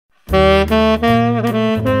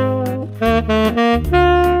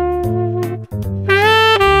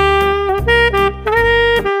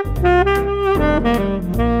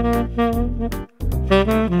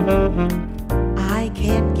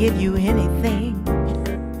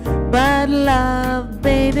everything but love,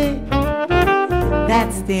 baby.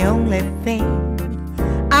 That's the only thing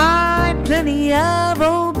I'm plenty of,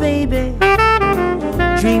 oh baby.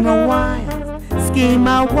 Dream a while, scheme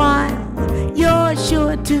a while, you're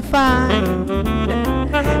sure to find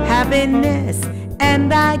happiness,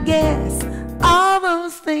 and I guess all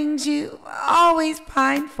those things you always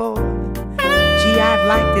pine for. Gee, I'd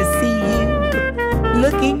like to see you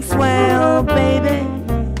looking swell, baby.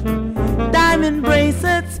 Diamond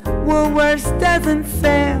bracelets, Woolworths doesn't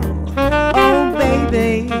sell, oh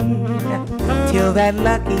baby. Till that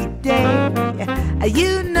lucky day,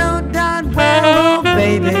 you know darn well, oh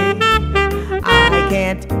baby, I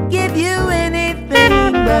can't give you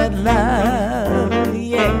anything but love,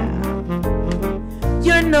 yeah.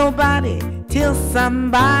 You're nobody till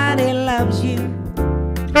somebody loves you.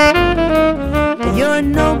 You're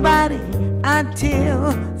nobody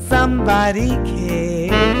until somebody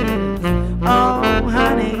cares. Oh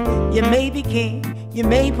honey, you may be king, you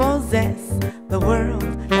may possess the world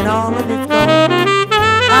and all of its gold.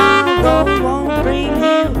 Our gold won't bring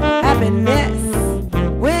you happiness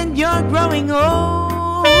when you're growing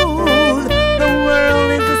old. The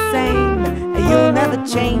world is the same, you'll never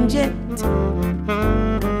change it.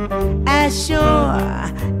 As sure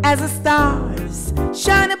as the stars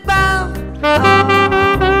shine above,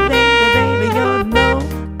 oh baby, baby, you'll know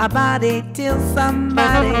about it till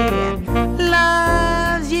somebody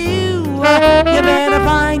loves you. You better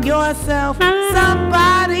find yourself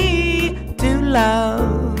somebody to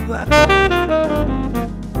love.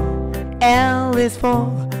 L is for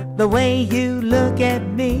the way you look at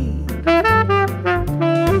me.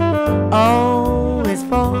 O is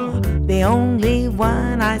for the only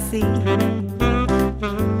one I see.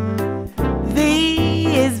 V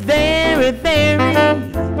is very,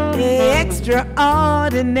 very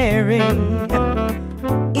extraordinary.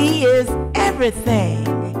 E is everything,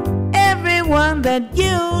 everyone that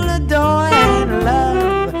you'll adore, and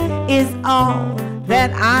love is all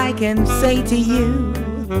that I can say to you.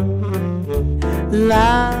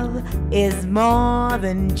 Love is more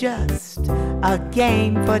than just a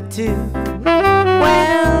game for two.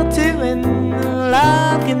 Well, two in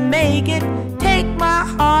love can make it. Take my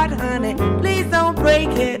heart, honey, please don't break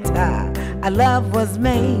it. Our love was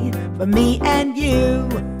made for me and you.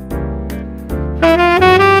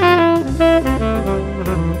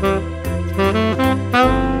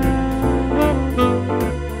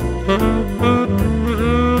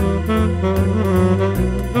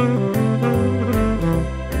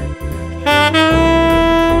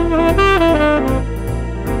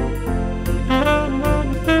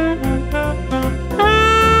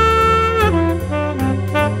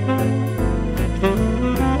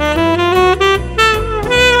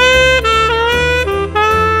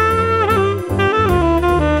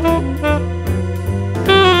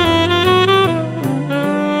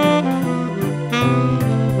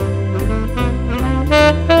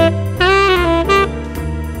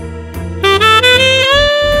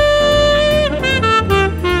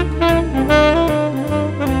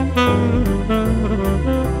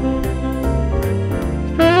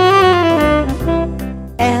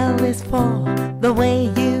 The way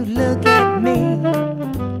you look at me.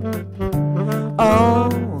 O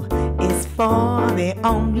is for the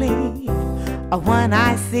only one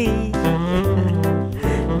I see.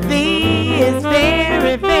 V is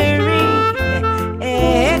very, very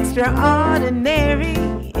extraordinary.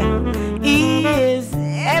 E is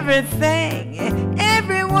everything,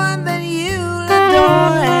 everyone that you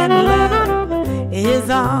adore, and love is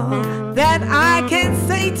all that I can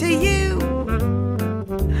say to you.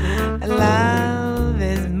 Love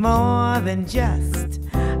is more than just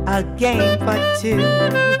a game for two.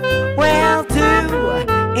 Well, two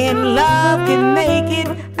in love can make it.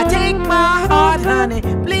 Take my heart, honey,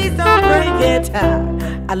 please don't break it.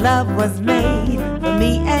 Our love was made for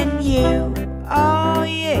me and you. Oh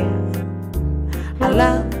yeah, our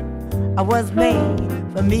love was made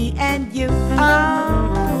for me and you.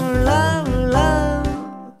 Oh, love, love.